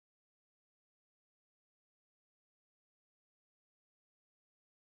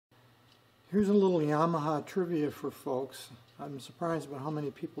Here's a little Yamaha trivia for folks. I'm surprised about how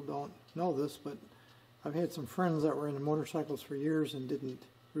many people don't know this, but I've had some friends that were into motorcycles for years and didn't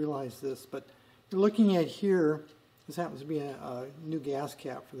realize this. But you're looking at here, this happens to be a new gas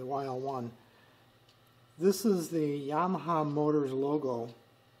cap for the YL1. This is the Yamaha Motors logo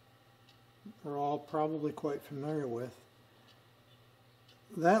we're all probably quite familiar with.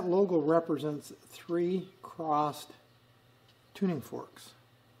 That logo represents 3 crossed tuning forks.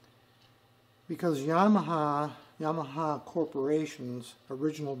 Because Yamaha Corporation's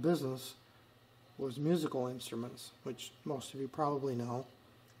original business was musical instruments, which most of you probably know.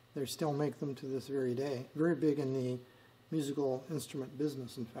 They still make them to this very day. Very big in the musical instrument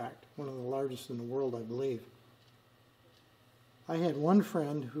business, in fact. One of the largest in the world, I believe. I had one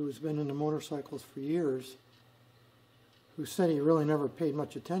friend who's been into motorcycles for years who said he really never paid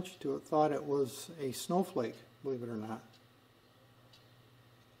much attention to it, thought it was a snowflake, believe it or not.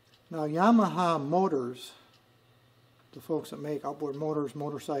 Now, Yamaha Motors, the folks that make outboard motors,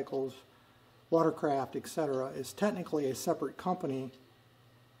 motorcycles, watercraft, etc., is technically a separate company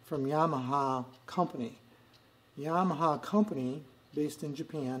from Yamaha Company. Yamaha Company, based in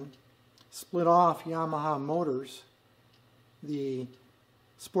Japan, split off Yamaha Motors, the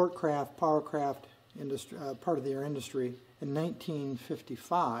sportcraft, powercraft industry, part of their industry, in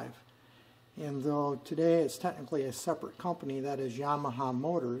 1955. And though today it's technically a separate company, that is Yamaha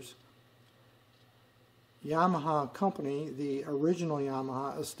Motors, Yamaha Company, the original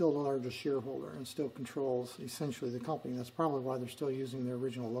Yamaha, is still the largest shareholder and still controls essentially the company. That's probably why they're still using their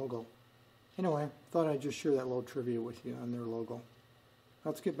original logo. Anyway, thought I'd just share that little trivia with you on their logo.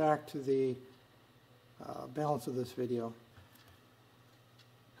 Let's get back to the balance of this video.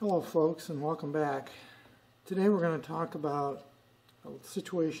 Hello folks, and welcome back. Today we're going to talk about a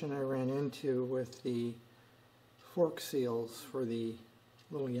situation I ran into with the fork seals for the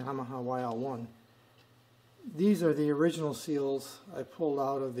little Yamaha YL1. These are the original seals I pulled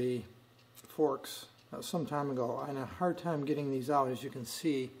out of the forks some time ago. I had a hard time getting these out. As you can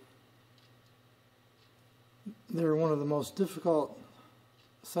see, they're one of the most difficult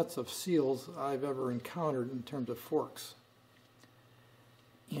sets of seals I've ever encountered in terms of forks.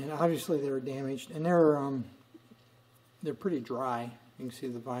 And obviously they're damaged, and they're pretty dry. You can see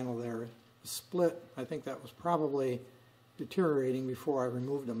the vinyl there. The split, I think that was probably deteriorating before I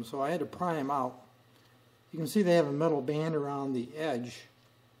removed them, so I had to pry them out. You can see they have a metal band around the edge,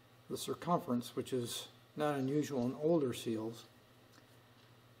 the circumference, which is not unusual in older seals.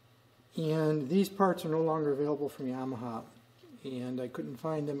 And these parts are no longer available from Yamaha, and I couldn't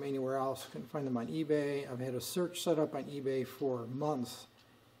find them anywhere else. Couldn't find them on eBay. I've had a search set up on eBay for months,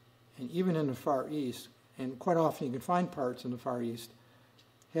 and even in the Far East, and quite often you can find parts in the Far East.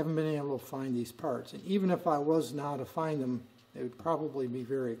 Haven't been able to find these parts, and even if I was now to find them, they would probably be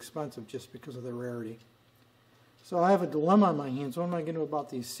very expensive just because of their rarity. So I have a dilemma on my hands. What am I going to do about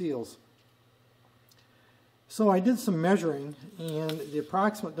these seals? So I did some measuring, and the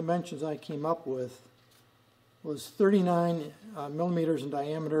approximate dimensions I came up with was 39 millimeters in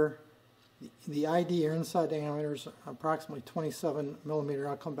diameter. The ID, or inside diameter, is approximately 27 millimeter.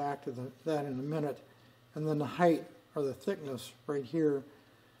 I'll come back to that in a minute. And then the height, or the thickness, right here,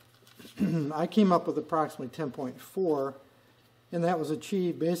 I came up with approximately 10.4, and that was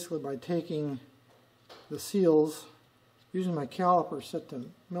achieved basically by taking the seals, using my caliper set to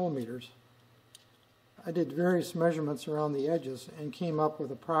millimeters. I did various measurements around the edges and came up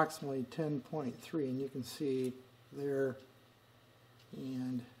with approximately 10.3, and you can see there,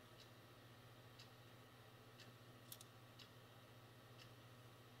 and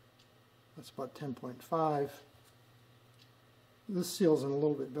that's about 10.5. This seal's in a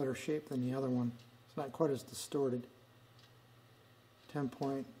little bit better shape than the other one. It's not quite as distorted.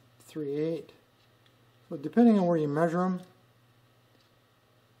 10.38. So depending on where you measure them,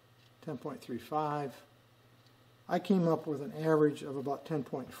 10.35. I came up with an average of about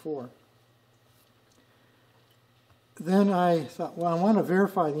 10.4. Then I thought, well, I want to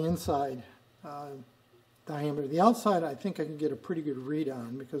verify the inside diameter. The outside I think I can get a pretty good read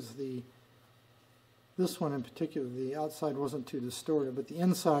on, because this one in particular, the outside wasn't too distorted, but the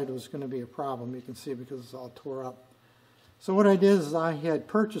inside was going to be a problem, you can see, because it's all tore up. So what I did is I had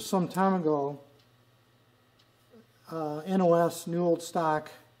purchased some time ago NOS, new old stock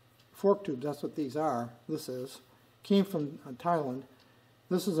fork tubes. That's what these are. This is. Came from Thailand.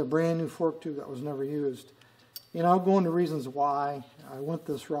 This is a brand new fork tube that was never used. And I'll go into reasons why I went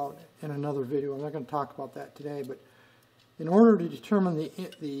this route in another video. I'm not going to talk about that today, but in order to determine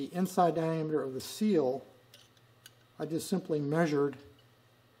the inside diameter of the seal, I just simply measured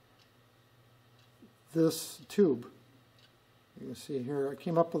this tube. You can see here, I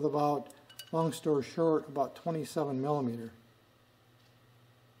came up with about long story short, about 27 millimeter.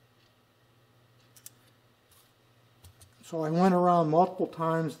 So I went around multiple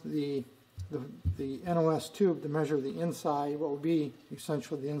times the NOS tube to measure the inside, what would be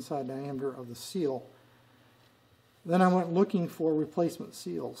essentially the inside diameter of the seal. Then I went looking for replacement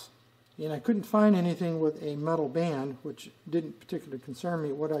seals, and I couldn't find anything with a metal band, which didn't particularly concern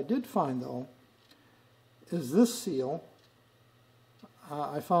me. What I did find, though, is this seal.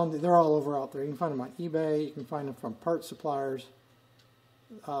 I found that they're all over out there. You can find them on eBay, you can find them from part suppliers.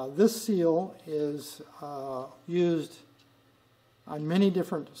 This seal is used on many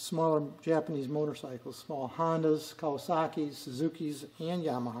different smaller Japanese motorcycles, small Hondas, Kawasaki's, Suzuki's, and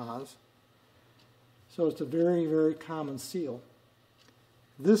Yamahas. So it's a very, very common seal.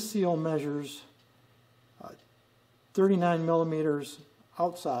 This seal measures 39 millimeters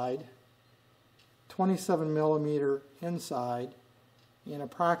outside, 27 millimeter inside, and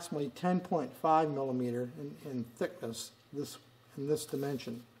approximately 10.5 millimeter in thickness in this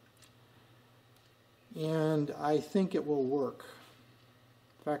dimension. And I think it will work.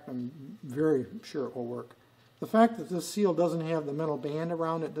 In fact, I'm very sure it will work. The fact that this seal doesn't have the metal band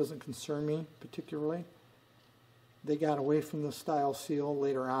around it doesn't concern me particularly. They got away from this style seal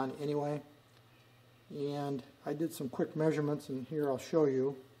later on anyway. And I did some quick measurements, and here I'll show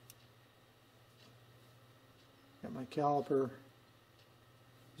you. Got my caliper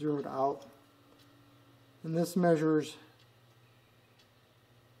zeroed out. And this measures,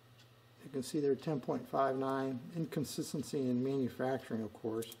 you can see there 10.59, inconsistency in manufacturing, of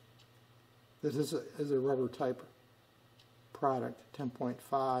course. This is a rubber type product,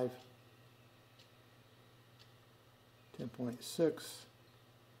 10.5, 10.6,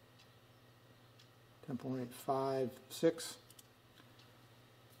 10.56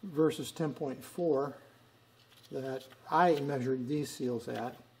 versus 10.4 that I measured these seals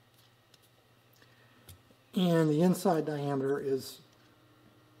at. And the inside diameter is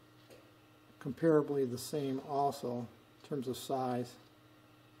comparably the same also in terms of size.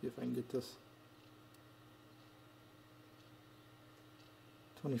 See if I can get this.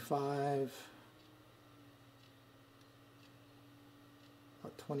 25,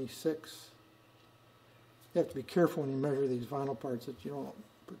 about 26. You have to be careful when you measure these vinyl parts that you don't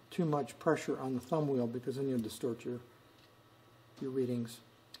put too much pressure on the thumb wheel, because then you'll distort your readings.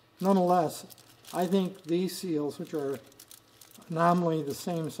 Nonetheless, I think these seals, which are nominally the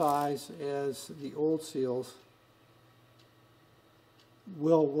same size as the old seals,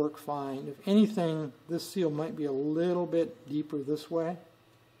 will work fine. If anything, this seal might be a little bit deeper this way,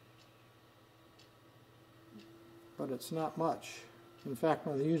 but it's not much. In fact,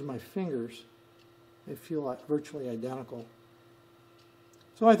 when I use my fingers, they feel like virtually identical.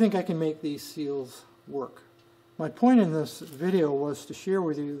 So I think I can make these seals work. My point in this video was to share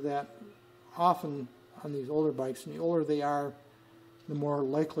with you that often on these older bikes, and the older they are, the more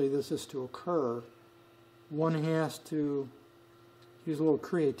likely this is to occur. One has to use a little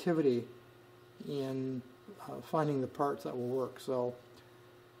creativity in finding the parts that will work. So,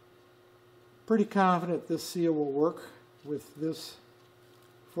 pretty confident this seal will work with this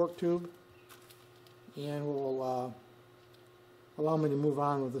fork tube, and will allow me to move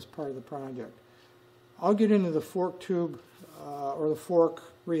on with this part of the project. I'll get into the fork tube or the fork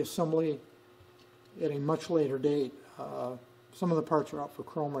reassembly at a much later date. Some of the parts are out for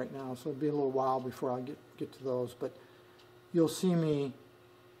chrome right now, so it'll be a little while before I get to those, but you'll see me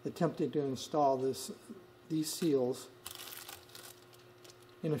attempting to install these seals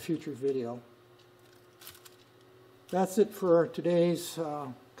in a future video. That's it for today's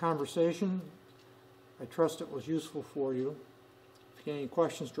conversation. I trust it was useful for you. If you have any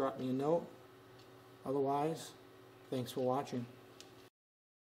questions, drop me a note. Otherwise, thanks for watching.